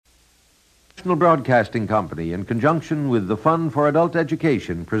National Broadcasting Company, in conjunction with the Fund for Adult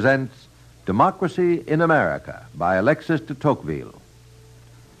Education, presents Democracy in America by Alexis de Tocqueville.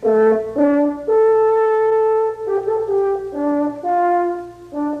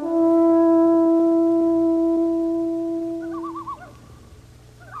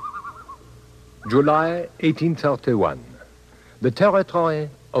 July 1831. The territory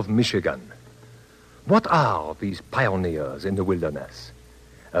of Michigan. What are these pioneers in the wilderness?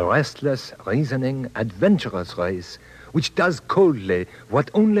 A restless, reasoning, adventurous race which does coldly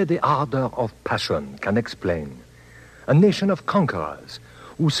what only the ardor of passion can explain. A nation of conquerors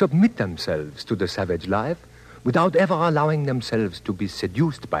who submit themselves to the savage life without ever allowing themselves to be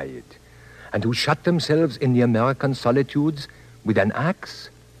seduced by it, and who shut themselves in the American solitudes with an axe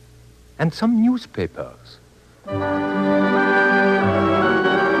and some newspapers.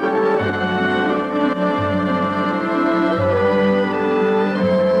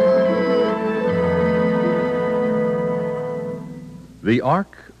 The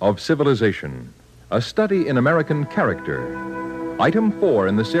Ark of Civilization, a study in American character. Item 4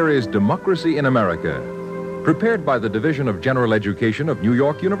 in the series Democracy in America, prepared by the Division of General Education of New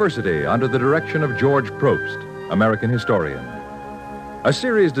York University under the direction of George Probst, American historian. A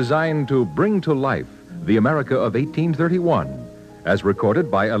series designed to bring to life the America of 1831, as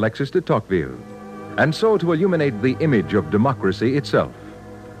recorded by Alexis de Tocqueville, and so to illuminate the image of democracy itself.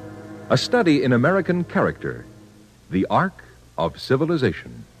 A study in American character, the Ark of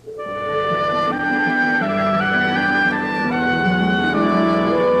Civilization.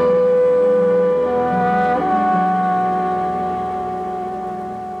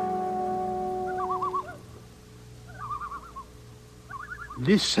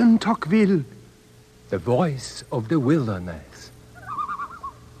 Listen, Tocqueville. The voice of the wilderness.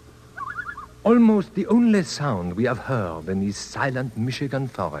 Almost the only sound we have heard in these silent Michigan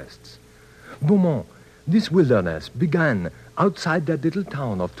forests. Beaumont, this wilderness began outside that little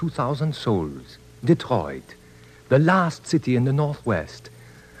town of 2,000 souls, Detroit, the last city in the Northwest.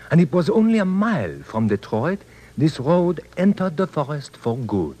 And it was only a mile from Detroit this road entered the forest for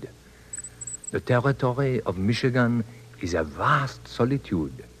good. The territory of Michigan is a vast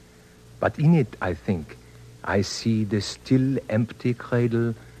solitude, but in it, I think, I see the still empty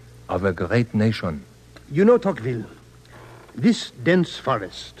cradle of a great nation. You know, Tocqueville, this dense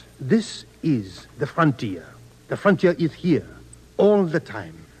forest, this is the frontier. The frontier is here, all the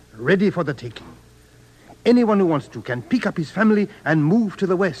time, ready for the taking. Anyone who wants to can pick up his family and move to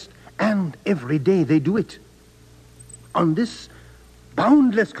the west, and every day they do it. On this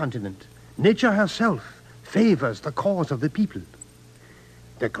boundless continent, nature herself favors the cause of the people.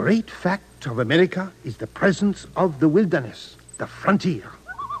 The great fact of America is the presence of the wilderness, the frontier.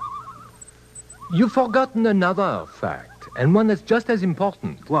 You've forgotten another fact, and one that's just as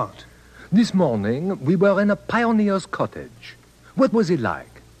important. What? This morning, we were in a pioneer's cottage. What was it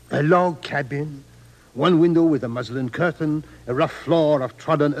like? A log cabin, one window with a muslin curtain, a rough floor of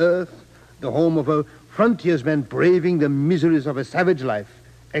trodden earth, the home of a frontiersman braving the miseries of a savage life,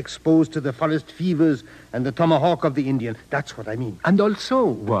 exposed to the forest fevers and the tomahawk of the Indian. That's what I mean. And also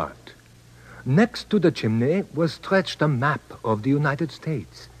what? Next to the chimney was stretched a map of the United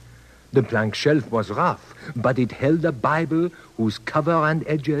States. The plank shelf was rough, but it held a Bible whose cover and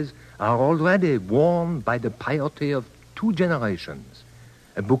edges are already worn by the piety of 2 generations.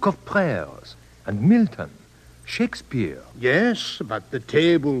 A book of prayers, and Milton, Shakespeare. Yes, but the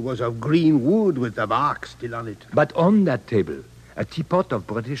table was of green wood with the bark still on it. But on that table, a teapot of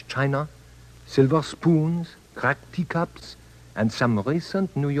British china, silver spoons, cracked teacups, and some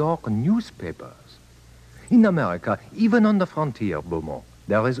recent New York newspapers. In America, even on the frontier, Beaumont,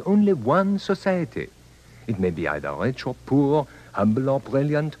 there is only one society. It may be either rich or poor, humble or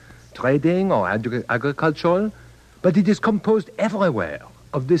brilliant, trading or agricultural, but it is composed everywhere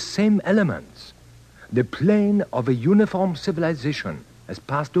of the same elements. The plane of a uniform civilization has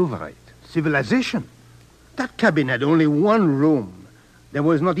passed over it. Civilization? That cabin had only one room. There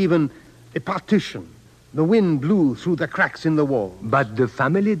was not even a partition. The wind blew through the cracks in the wall. But the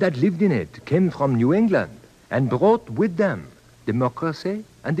family that lived in it came from New England and brought with them democracy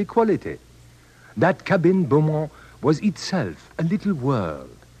and equality. That cabin, Beaumont, was itself a little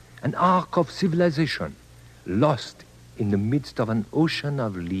world, an ark of civilization, lost in the midst of an ocean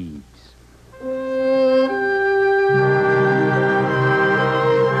of leaves.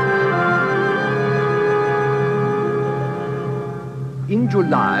 In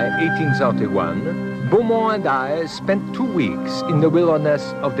July 1831, Beaumont and I spent 2 weeks in the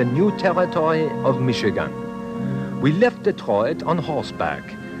wilderness of the new territory of Michigan. We left Detroit on horseback,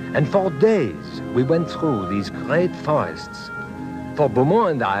 and for days we went through these great forests. For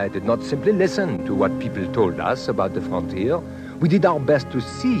Beaumont and I did not simply listen to what people told us about the frontier. We did our best to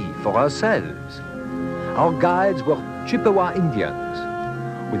see for ourselves. Our guides were Chippewa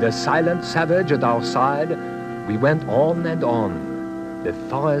Indians. With a silent savage at our side, we went on and on, the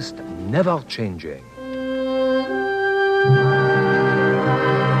forest never changing.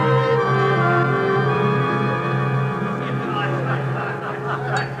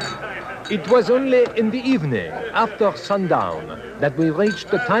 It was only in the evening, after sundown, that we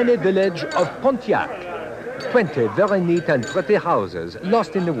reached the tiny village of Pontiac. 20 very neat and pretty houses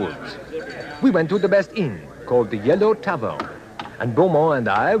lost in the woods. We went to the best inn, called the Yellow Tavern, and Beaumont and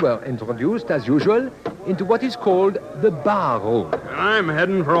I were introduced, as usual, into what is called the bar room. I'm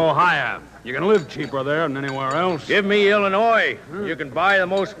heading for Ohio. You can live cheaper there than anywhere else. Give me Illinois. You can buy the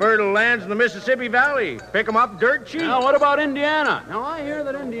most fertile lands in the Mississippi Valley. Pick 'em up dirt cheap. Now, what about Indiana? Now, I hear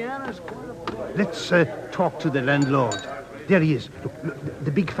that Indiana's quite a... Let's talk to the landlord. There he is. Look,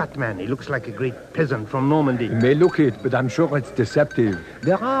 the big fat man. He looks like a great peasant from Normandy. You may look it, but I'm sure it's deceptive.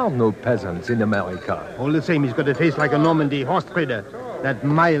 There are no peasants in America. All the same, he's got a face like a Normandy horse trader. That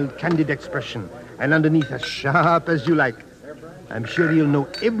mild, candid expression. And underneath, as sharp as you like. I'm sure he'll know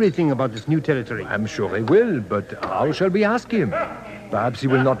everything about this new territory. I'm sure he will, but how shall we ask him? Perhaps he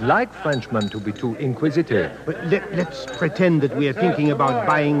will not like Frenchmen to be too inquisitive. But let's pretend that we are thinking about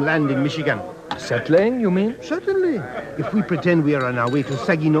buying land in Michigan. Settling, you mean? Certainly. If we pretend we are on our way to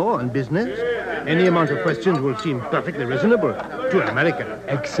Saginaw on business, any amount of questions will seem perfectly reasonable to an American.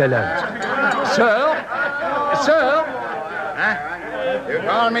 Excellent. Sir? Sir? Huh? You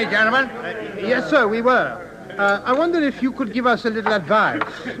calling me, gentlemen? Yes, sir, we were. I wonder if you could give us a little advice.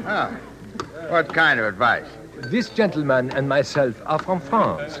 Oh. What kind of advice? This gentleman and myself are from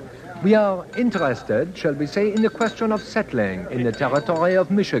France. We are interested, shall we say, in the question of settling in the territory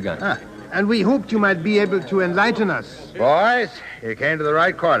of Michigan. Huh. And we hoped you might be able to enlighten us. Boys, you came to the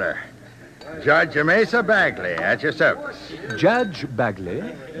right quarter. Judge Mesa Bagley, at your service. Judge Bagley?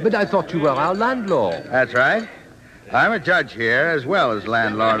 But I thought you were our landlord. That's right. I'm a judge here as well as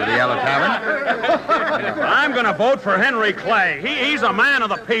landlord of the Yellow Tavern. I'm going to vote for Henry Clay. He's a man of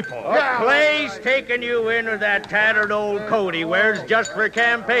the people. Clay's taking you into that tattered old coat he wears just for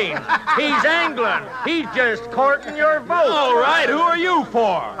campaign. He's angling. He's just courting your vote. All right, who are you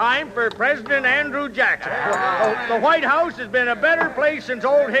for? I'm for President Andrew Jackson. The White House has been a better place since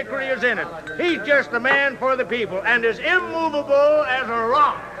Old Hickory is in it. He's just the man for the people and as immovable as a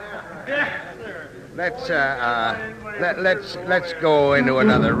rock. Let's go into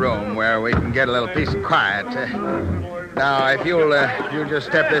another room where we can get a little peace and quiet. Now, if you'll just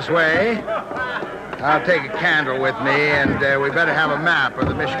step this way, I'll take a candle with me, and we better have a map of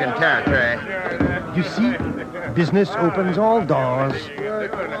the Michigan Territory. You see, business opens all doors.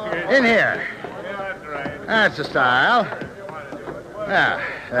 In here. That's the style. Yeah,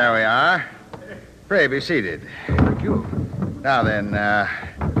 there we are. Pray be seated. Thank you. Now then,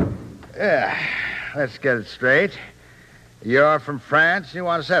 let's get it straight. You're from France and you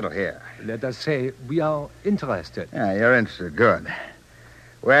want to settle here. Let us say we are interested. Yeah, you're interested. Good.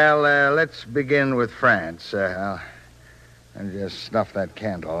 Well, let's begin with France. I'll just snuff that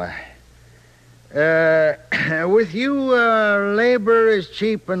candle. With you, labor is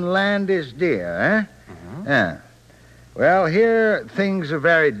cheap and land is dear, eh? Mm-hmm. Yeah. Well, here things are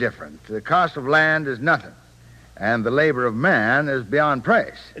very different. The cost of land is nothing. And the labor of man is beyond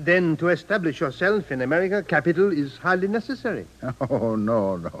price. Then to establish yourself in America, capital is hardly necessary. Oh,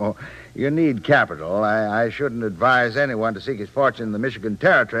 no. You need capital. I shouldn't advise anyone to seek his fortune in the Michigan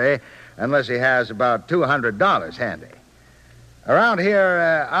Territory unless he has about $200 handy. Around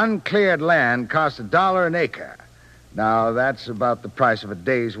here, uncleared land costs $1 an acre. Now, that's about the price of a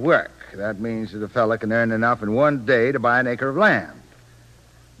day's work. That means that a fella can earn enough in one day to buy an acre of land.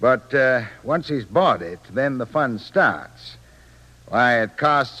 But once he's bought it, then the fun starts. Why, it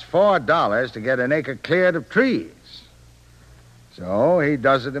costs $4 to get an acre cleared of trees. So he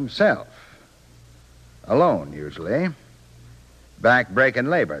does it himself. Alone, usually. Back-breaking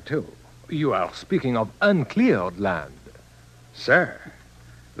labor, too. You are speaking of uncleared land. Sir,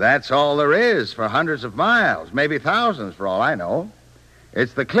 that's all there is for hundreds of miles, maybe thousands for all I know.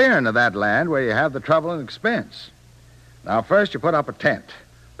 It's the clearing of that land where you have the trouble and expense. Now, first you put up a tent.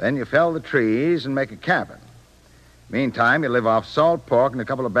 Then you fell the trees and make a cabin. Meantime, you live off salt pork and a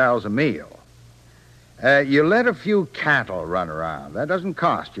couple of barrels of meal. You let a few cattle run around. That doesn't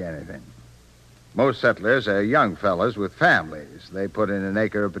cost you anything. Most settlers are young fellas with families. They put in an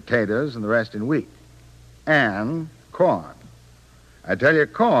acre of potatoes and the rest in wheat. And corn. I tell you,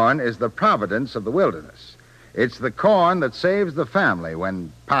 corn is the providence of the wilderness. It's the corn that saves the family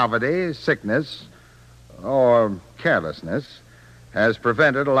when poverty, sickness, or carelessness has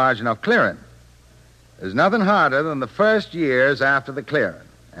prevented a large enough clearing. There's nothing harder than the first years after the clearing,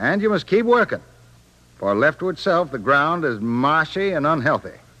 and you must keep working. For left to itself, the ground is marshy and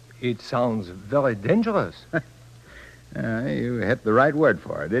unhealthy. It sounds very dangerous. You hit the right word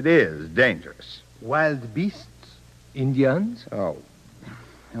for it. It is dangerous. Wild beasts? Indians? Oh,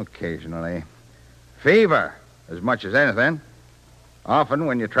 occasionally. Fever, as much as anything. Often,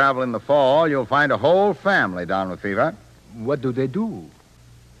 when you travel in the fall, you'll find a whole family down with fever. What do they do?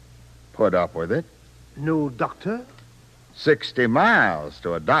 Put up with it. No doctor? 60 miles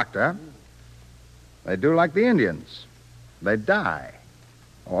to a doctor. They do like the Indians. They die.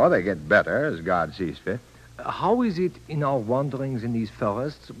 Or they get better, as God sees fit. How is it in our wanderings in these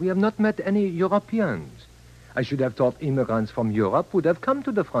forests we have not met any Europeans? I should have thought immigrants from Europe would have come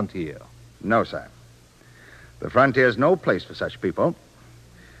to the frontier. No, sir. The frontier's no place for such people.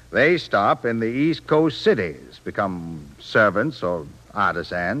 They stop in the East Coast cities, become servants or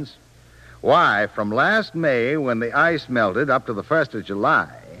artisans. Why, from last May, when the ice melted up to the 1st of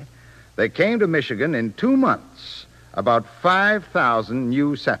July, they came to Michigan in 2 months, about 5,000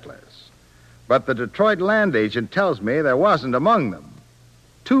 new settlers. But the Detroit land agent tells me there wasn't among them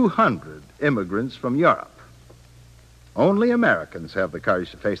 200 immigrants from Europe. Only Americans have the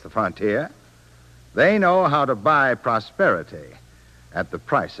courage to face the frontier. They know how to buy prosperity at the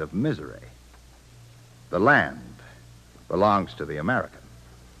price of misery. The land belongs to the American.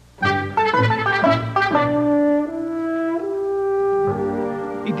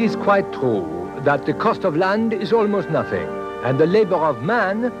 It is quite true that the cost of land is almost nothing, and the labor of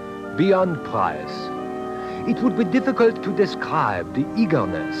man beyond price. It would be difficult to describe the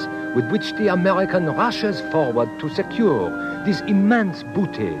eagerness with which the American rushes forward to secure this immense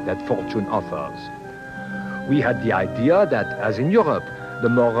booty that fortune offers. We had the idea that, as in Europe, the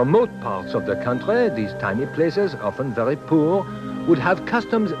more remote parts of the country, these tiny places, often very poor, would have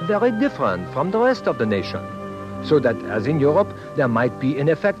customs very different from the rest of the nation, so that, as in Europe, there might be, in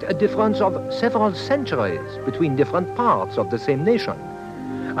effect, a difference of several centuries between different parts of the same nation.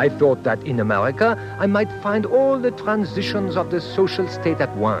 I thought that in America I might find all the transitions of the social state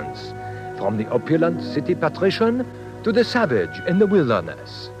at once, from the opulent city patrician to the savage in the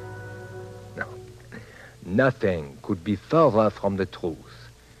wilderness. No, nothing could be further from the truth.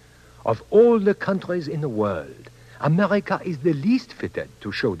 Of all the countries in the world, America is the least fitted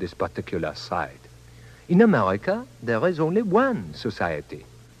to show this particular side. In America, there is only one society.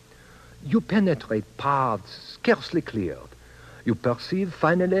 You penetrate paths scarcely cleared. You perceive,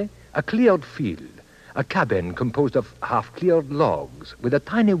 finally, a cleared field, a cabin composed of half-cleared logs with a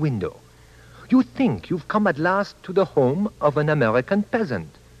tiny window. You think you've come at last to the home of an American peasant.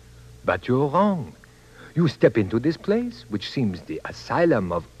 But you're wrong. You step into this place, which seems the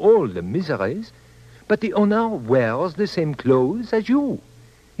asylum of all the miseries, but the owner wears the same clothes as you.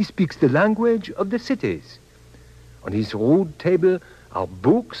 He speaks the language of the cities. On his rude table are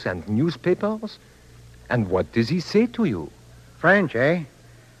books and newspapers. And what does he say to you? French, eh?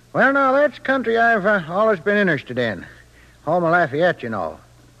 Well, now, that's country I've always been interested in. Home of Lafayette, you know.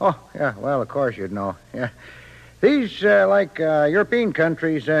 Oh, yeah, well, of course you'd know. Yeah. These, European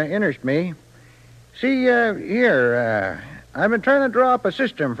countries, interest me. See, here, I've been trying to draw up a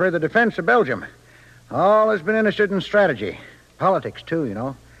system for the defense of Belgium. Always been interested in strategy. Politics, too, you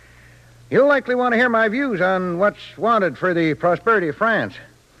know. You'll likely want to hear my views on what's wanted for the prosperity of France.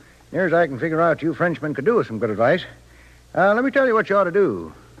 Near as I can figure out, you Frenchmen could do with some good advice. Let me tell you what you ought to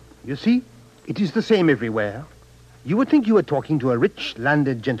do. You see, it is the same everywhere. You would think you were talking to a rich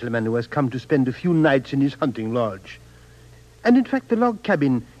landed gentleman who has come to spend a few nights in his hunting lodge. And in fact, the log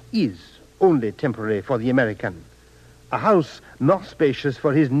cabin is only temporary for the American. A house more spacious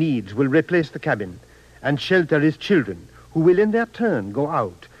for his needs will replace the cabin and shelter his children, who will in their turn go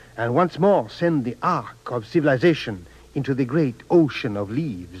out and once more send the ark of civilization into the great ocean of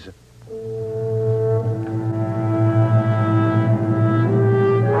leaves.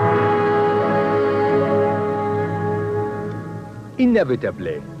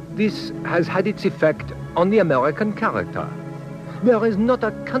 Inevitably, this has had its effect on the American character. There is not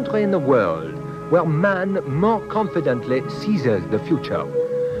a country in the world where man more confidently seizes the future,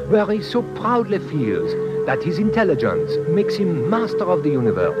 where he so proudly feels that his intelligence makes him master of the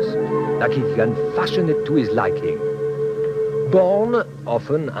universe, that he can fashion it to his liking. Born,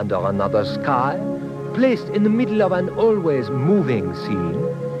 often under another sky, placed in the middle of an always moving scene,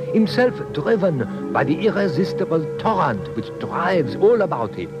 himself driven by the irresistible torrent which drives all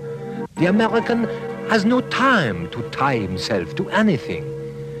about him, the American has no time to tie himself to anything.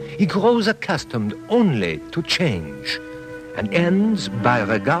 He grows accustomed only to change and ends by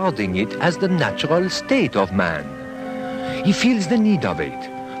regarding it as the natural state of man. He feels the need of it.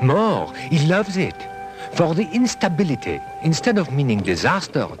 More, he loves it. For the instability, instead of meaning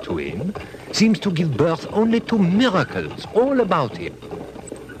disaster to him, seems to give birth only to miracles all about him.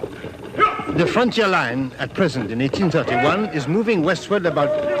 The frontier line at present in 1831 is moving westward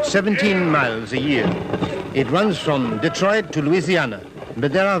about 17 miles a year. It runs from Detroit to Louisiana,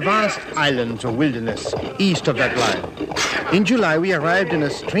 but there are vast islands or wilderness east of that line. In July, we arrived in a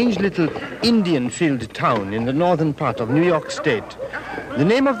strange little Indian-filled town in the northern part of New York State. The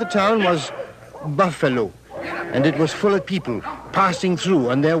name of the town was Buffalo, and it was full of people passing through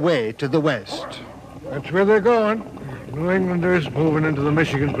on their way to the west. That's where they're going. New Englanders moving into the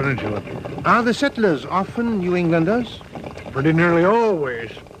Michigan Peninsula. Are the settlers often New Englanders? Pretty nearly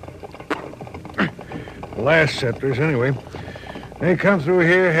always. The last settlers, anyway. They come through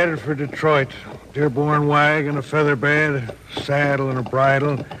here headed for Detroit. Dearborn wagon, a feather bed, saddle, and a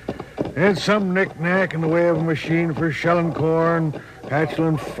bridle. And some knick-knack in the way of a machine for shelling corn,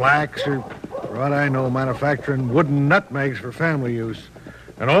 hatcheling flax, or, for what I know, manufacturing wooden nutmegs for family use.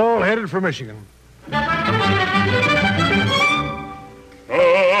 And all headed for Michigan. Come,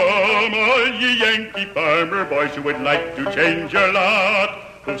 all ye Yankee farmer boys who would like to change your lot,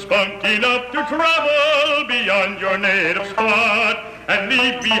 who've spunk enough to travel beyond your native spot, and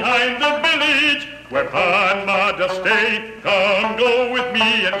leave behind the village where Pa and Ma does stay. Come, go with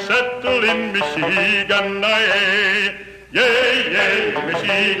me and settle in Michigan, aye. Yay, yay,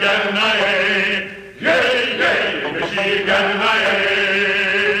 Michigan, aye. Yay, yay, Michigan, aye.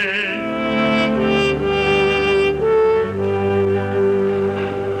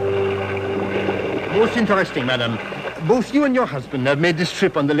 Most interesting, madam. Both you and your husband have made this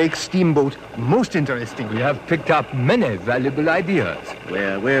trip on the lake steamboat most interesting. We have picked up many valuable ideas.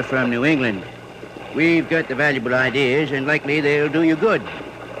 Well, we're from New England. We've got the valuable ideas, and likely they'll do you good.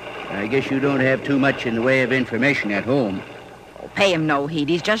 I guess you don't have too much in the way of information at home. Pay him no heed.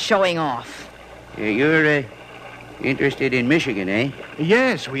 He's just showing off. You're interested in Michigan, eh?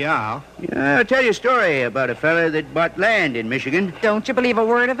 Yes, we are. I'll tell you a story about a fella that bought land in Michigan. Don't you believe a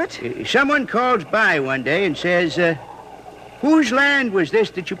word of it? Someone calls by one day and says, whose land was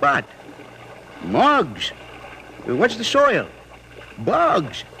this that you bought? Moggs. What's the soil?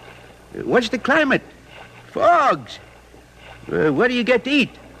 Bogs. What's the climate? Fogs. What do you get to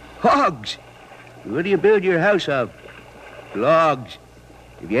eat? Hogs. What do you build your house of? Logs.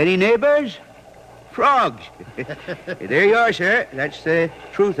 Have you any neighbors? Frogs. There you are, sir. That's the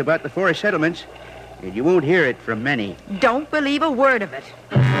truth about the forest settlements. And you won't hear it from many. Don't believe a word of it.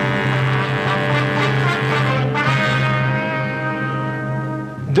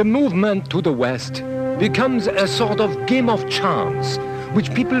 The movement to the west becomes a sort of game of chance,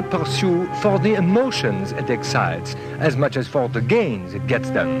 which people pursue for the emotions it excites as much as for the gains it gets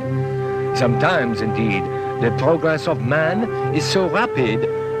them. Sometimes, indeed, the progress of man is so rapid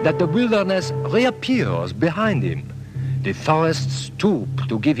that the wilderness reappears behind him. The forests stoop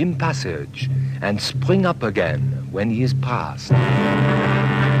to give him passage and spring up again when he is past.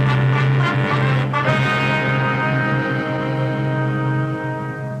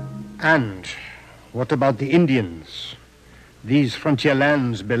 And what about the Indians? These frontier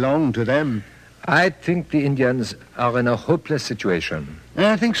lands belong to them. I think the Indians are in a hopeless situation.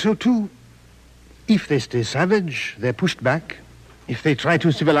 I think so, too. If they stay savage, they're pushed back. If they try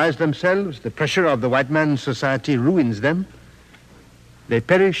to civilize themselves, the pressure of the white man's society ruins them. They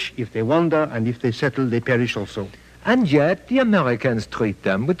perish if they wander, and if they settle, they perish also. And yet the Americans treat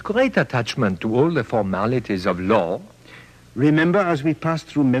them with great attachment to all the formalities of law. Remember, as we passed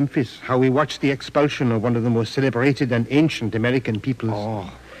through Memphis, how we watched the expulsion of one of the most celebrated and ancient American peoples. Oh.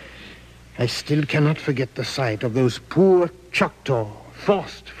 I still cannot forget the sight of those poor Choctaw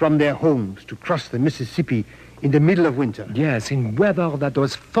forced from their homes to cross the Mississippi in the middle of winter. Yes, in weather that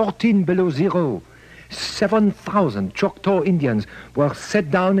was 14 below zero. 7,000 Choctaw Indians were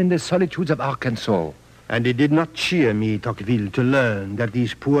set down in the solitudes of Arkansas. And it did not cheer me, Tocqueville, to learn that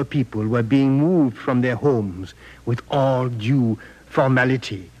these poor people were being moved from their homes with all due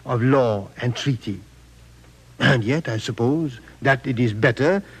formality of law and treaty. And yet, I suppose, that it is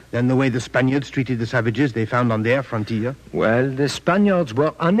better than the way the Spaniards treated the savages they found on their frontier. Well, the Spaniards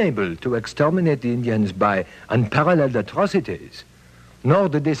were unable to exterminate the Indians by unparalleled atrocities, nor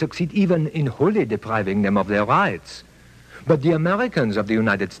did they succeed even in wholly depriving them of their rights. But the Americans of the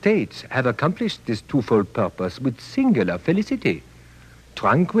United States have accomplished this twofold purpose with singular felicity,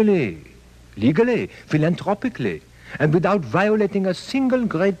 tranquilly, legally, philanthropically, and without violating a single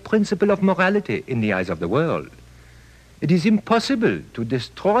great principle of morality in the eyes of the world. It is impossible to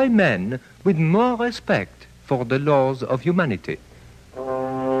destroy men with more respect for the laws of humanity.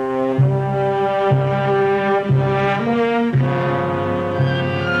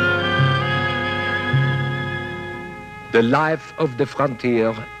 The life of the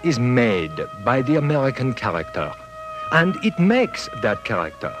frontier is made by the American character, and it makes that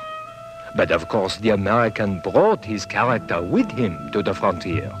character. But of course, the American brought his character with him to the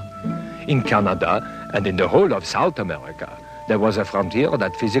frontier. In Canada and in the whole of South America, there was a frontier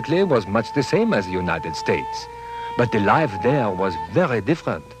that physically was much the same as the United States. But the life there was very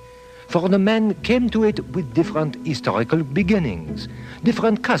different. For the men came to it with different historical beginnings,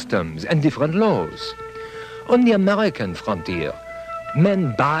 different customs and different laws. On the American frontier,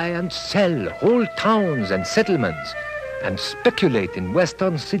 men buy and sell whole towns and settlements and speculate in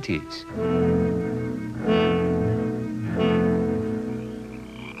western cities.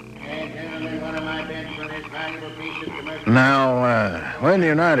 Now, when the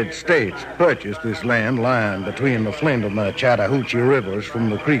United States purchased this land lying between the Flint and the Chattahoochee rivers from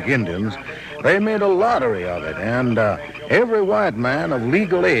the Creek Indians, they made a lottery of it, and every white man of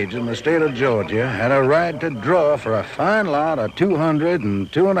legal age in the state of Georgia had a right to draw for a fine lot of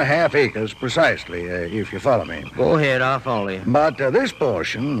 202.5 acres precisely, if you follow me. Go ahead, I'll follow you. But this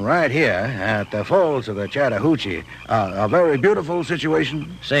portion right here at the falls of the Chattahoochee, a very beautiful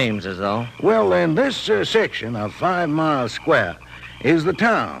situation. Seems as though. Well, in this section of 5 miles square is the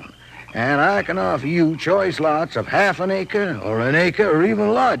town. And I can offer you choice lots of half an acre or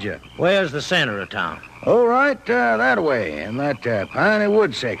even larger. Where's the center of town? Oh, right that way, in that piney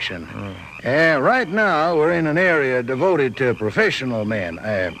wood section. Right now, we're in an area devoted to professional men.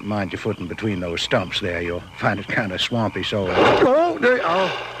 Mind your footing between those stumps there. You'll find it kind of swampy, so...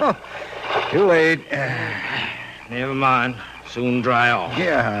 Too late. Never mind. Soon dry off.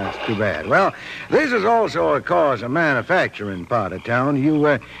 Yeah, that's too bad. Well, this is also, of course, a manufacturing part of town.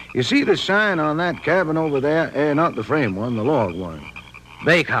 You see the sign on that cabin over there? Not the frame one, the log one.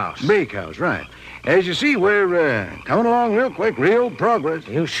 Bakehouse. Bakehouse, right. As you see, we're coming along real quick, real progress.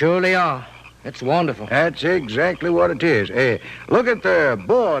 You surely are. It's wonderful. That's exactly what it is. Look at the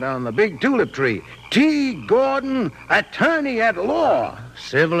board on the big tulip tree. T. Gordon, attorney at law.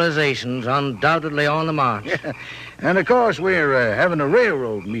 Civilization's undoubtedly on the march. Yeah. And, of course, we're having a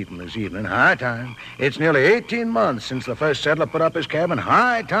railroad meeting this evening. High time. It's nearly 18 months since the first settler put up his cabin.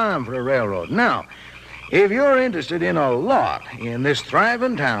 High time for a railroad. Now, if you're interested in a lot in this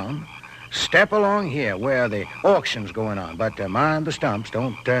thriving town, step along here where the auction's going on. But mind the stumps.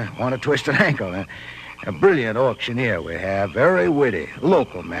 Don't want to twist an ankle. A brilliant auctioneer we have. Very witty.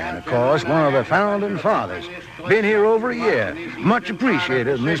 Local man, of course. One of the founding fathers. Been here over a year. Much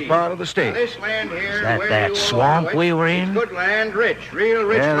appreciated in this part of the state. Is that swamp we were in? Good land, rich, real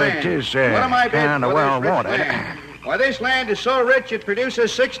rich land. Yeah, it is kind of well watered. Why, this land is so rich it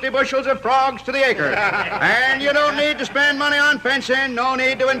produces 60 bushels of frogs to the acre. And you don't need to spend money on fencing, no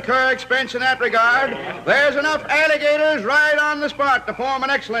need to incur expense in that regard. There's enough alligators right on the spot to form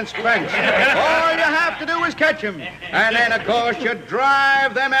an excellent fence. All you have to do is catch them. And then, of course, you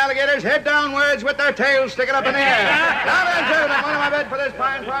drive them alligators head downwards with their tails sticking up in the air. Now then, gentlemen, one of my bed for this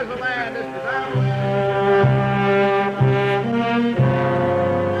fine parcel of land. This is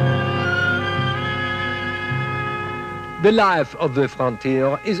The life of the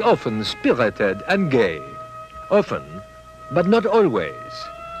frontier is often spirited and gay. Often, but not always.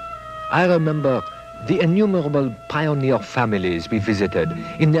 I remember the innumerable pioneer families we visited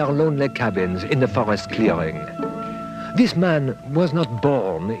in their lonely cabins in the forest clearing. This man was not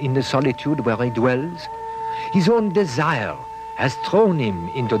born in the solitude where he dwells. His own desire has thrown him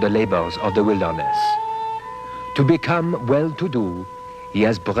into the labors of the wilderness. To become well-to-do, he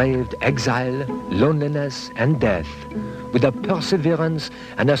has braved exile, loneliness, and death with a perseverance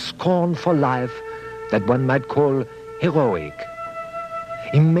and a scorn for life that one might call heroic.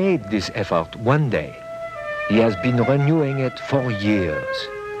 He made this effort one day. He has been renewing it for years.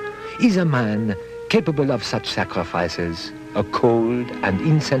 Is a man capable of such sacrifices a cold and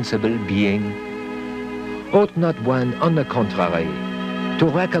insensible being? Ought not one, on the contrary, to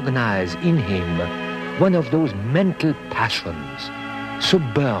recognize in him one of those mental passions so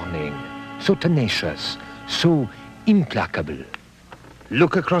burning, so tenacious, so implacable?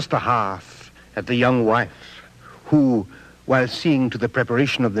 Look across the hearth at the young wife who, while seeing to the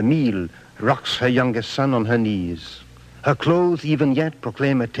preparation of the meal, rocks her youngest son on her knees. Her clothes even yet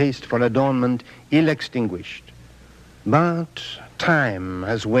proclaim a taste for adornment ill extinguished. But time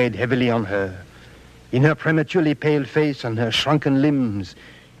has weighed heavily on her. In her prematurely pale face and her shrunken limbs,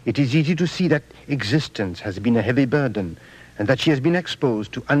 it is easy to see that existence has been a heavy burden and that she has been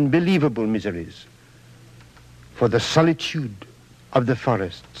exposed to unbelievable miseries. For the solitude of the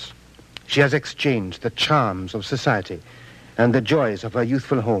forests, she has exchanged the charms of society and the joys of her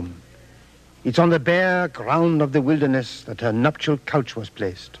youthful home. It's on the bare ground of the wilderness that her nuptial couch was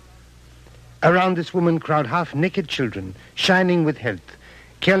placed. Around this woman crowd half-naked children, shining with health,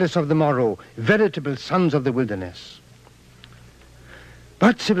 careless of the morrow, veritable sons of the wilderness.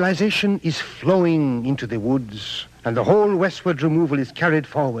 But civilization is flowing into the woods, and the whole westward removal is carried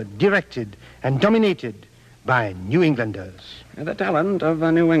forward, directed, and dominated by New Englanders. The talent of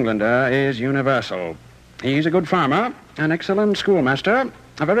a New Englander is universal. He's a good farmer, an excellent schoolmaster,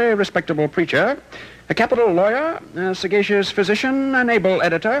 a very respectable preacher, a capital lawyer, a sagacious physician, an able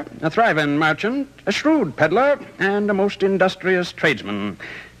editor, a thriving merchant, a shrewd peddler, and a most industrious tradesman.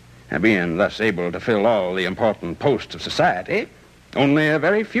 Being thus able to fill all the important posts of society, only a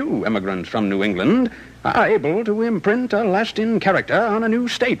very few immigrants from New England are able to imprint a lasting character on a new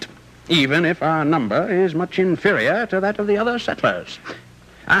state, even if our number is much inferior to that of the other settlers.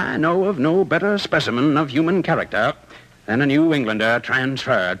 I know of no better specimen of human character than a New Englander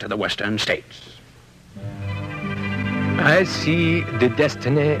transferred to the western states. I see the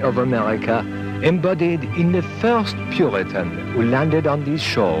destiny of America embodied in the first Puritan who landed on these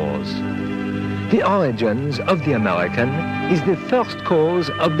shores. The origins of the American is the first cause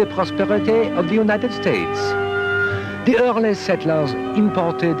of the prosperity of the United States. The early settlers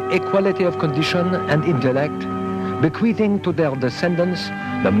imported equality of condition and intellect, bequeathing to their descendants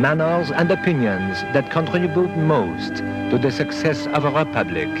the manners and opinions that contribute most to the success of a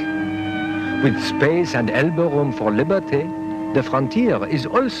republic. With space and elbow room for liberty, the frontier is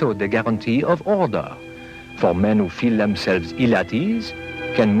also the guarantee of order, for men who feel themselves ill at ease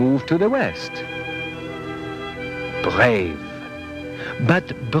can move to the west. Brave,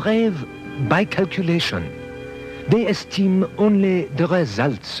 but brave by calculation. They esteem only the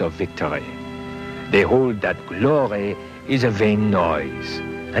results of victory. They hold that glory is a vain noise,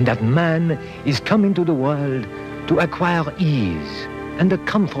 and that man is come into the world to acquire ease and the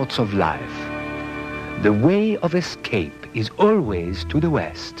comforts of life. The way of escape is always to the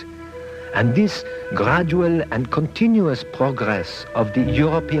west, and this gradual and continuous progress of the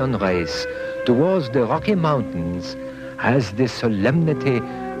European race towards the Rocky Mountains has the solemnity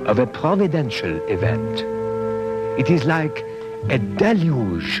of a providential event. It is like a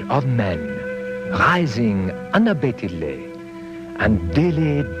deluge of men rising unabatedly and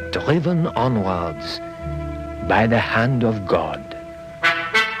daily driven onwards by the hand of God.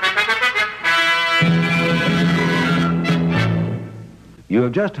 You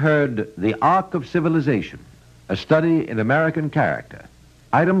have just heard The Arc of Civilization, a study in American character.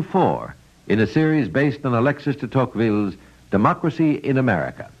 Item 4 in a series based on Alexis de Tocqueville's Democracy in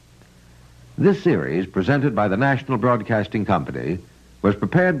America. This series, presented by the National Broadcasting Company, was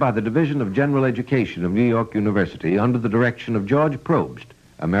prepared by the Division of General Education of New York University under the direction of George Probst,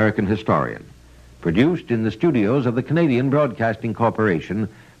 American historian. Produced in the studios of the Canadian Broadcasting Corporation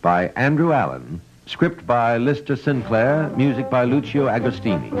by Andrew Allen. Script by Lister Sinclair, music by Lucio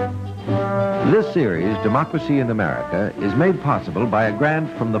Agostini. This series, Democracy in America, is made possible by a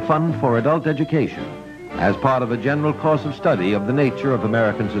grant from the Fund for Adult Education as part of a general course of study of the nature of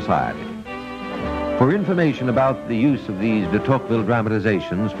American society. For information about the use of these de Tocqueville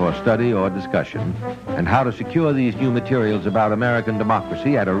dramatizations for study or discussion, and how to secure these new materials about American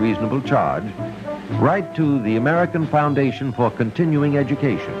democracy at a reasonable charge, write to the American Foundation for Continuing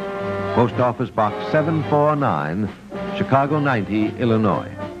Education, Post Office Box 749, Chicago 90,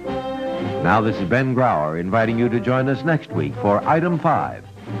 Illinois. Now this is Ben Grauer inviting you to join us next week for Item 5,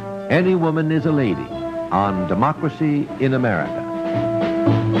 Any Woman is a Lady, on Democracy in America.